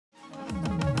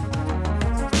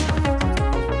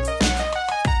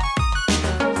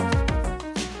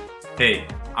Hey,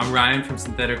 I'm Ryan from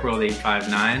Synthetic World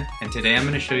 859, and today I'm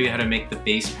going to show you how to make the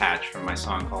bass patch from my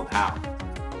song called How.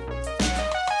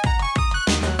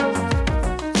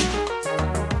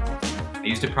 I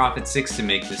used a Prophet 6 to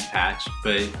make this patch,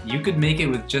 but you could make it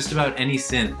with just about any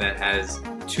synth that has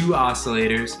 2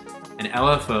 oscillators, an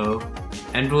LFO,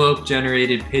 envelope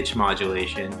generated pitch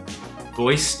modulation,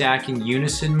 voice stacking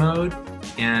unison mode,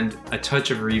 and a touch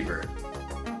of reverb.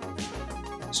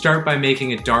 Start by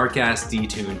making a dark-ass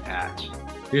detuned patch.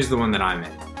 Here's the one that I made.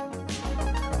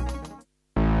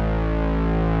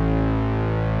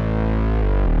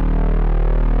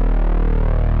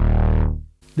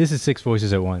 This is 6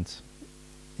 voices at once.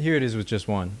 Here it is with just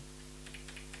one.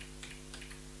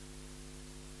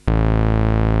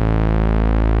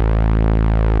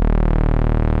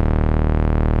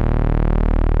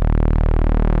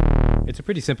 It's a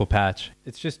pretty simple patch.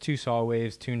 It's just 2 saw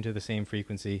waves tuned to the same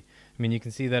frequency. I mean, you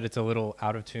can see that it's a little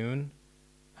out of tune,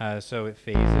 so it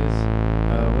phases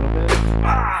a little bit. And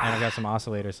I've got some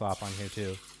oscillator slop on here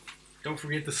too. Don't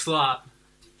forget the slop.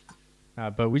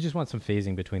 But we just want some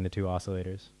phasing between the 2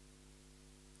 oscillators.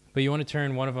 But you want to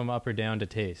turn one of them up or down to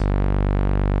taste.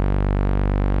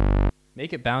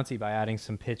 Make it bouncy by adding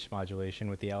some pitch modulation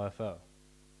with the LFO.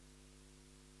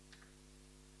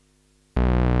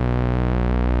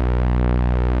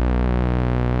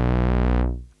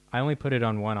 I only put it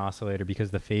on one oscillator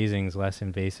because the phasing is less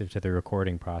invasive to the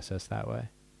recording process that way.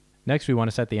 Next, we want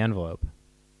to set the envelope.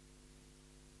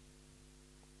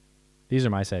 These are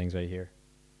my settings right here.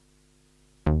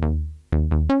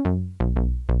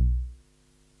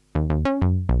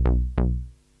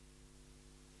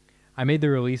 I made the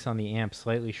release on the amp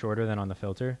slightly shorter than on the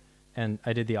filter, and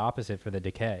I did the opposite for the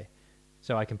decay,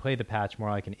 so I can play the patch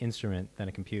more like an instrument than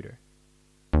a computer.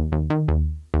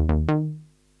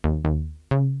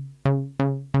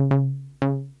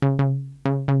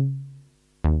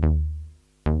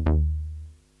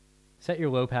 Set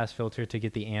your low-pass filter to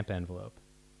get the amp envelope.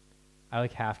 I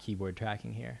like half keyboard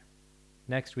tracking here.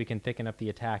 Next, we can thicken up the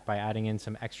attack by adding in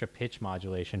some extra pitch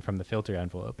modulation from the filter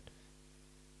envelope.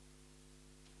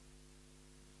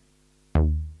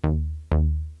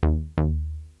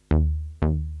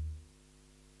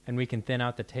 And we can thin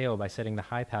out the tail by setting the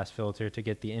high-pass filter to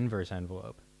get the inverse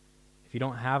envelope. If you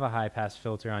don't have a high-pass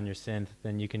filter on your synth,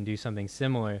 then you can do something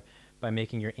similar by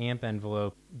making your amp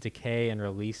envelope decay and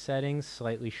release settings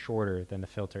slightly shorter than the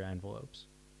filter envelopes.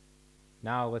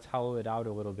 Now let's hollow it out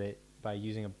a little bit by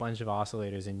using a bunch of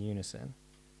oscillators in unison.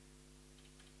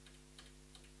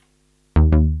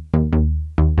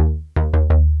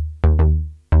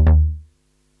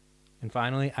 And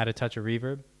finally, add a touch of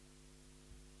reverb.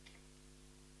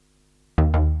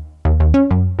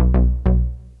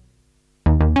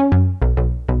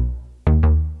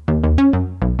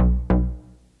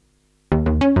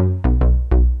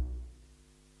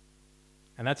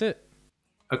 And that's it.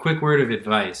 A quick word of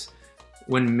advice.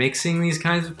 When mixing these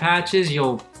kinds of patches,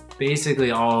 you'll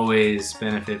basically always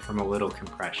benefit from a little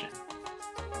compression.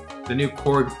 The new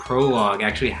Korg Prologue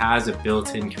actually has a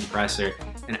built-in compressor,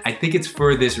 and I think it's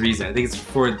for this reason. I think it's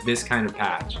for this kind of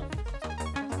patch.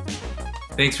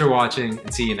 Thanks for watching,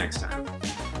 and see you next time.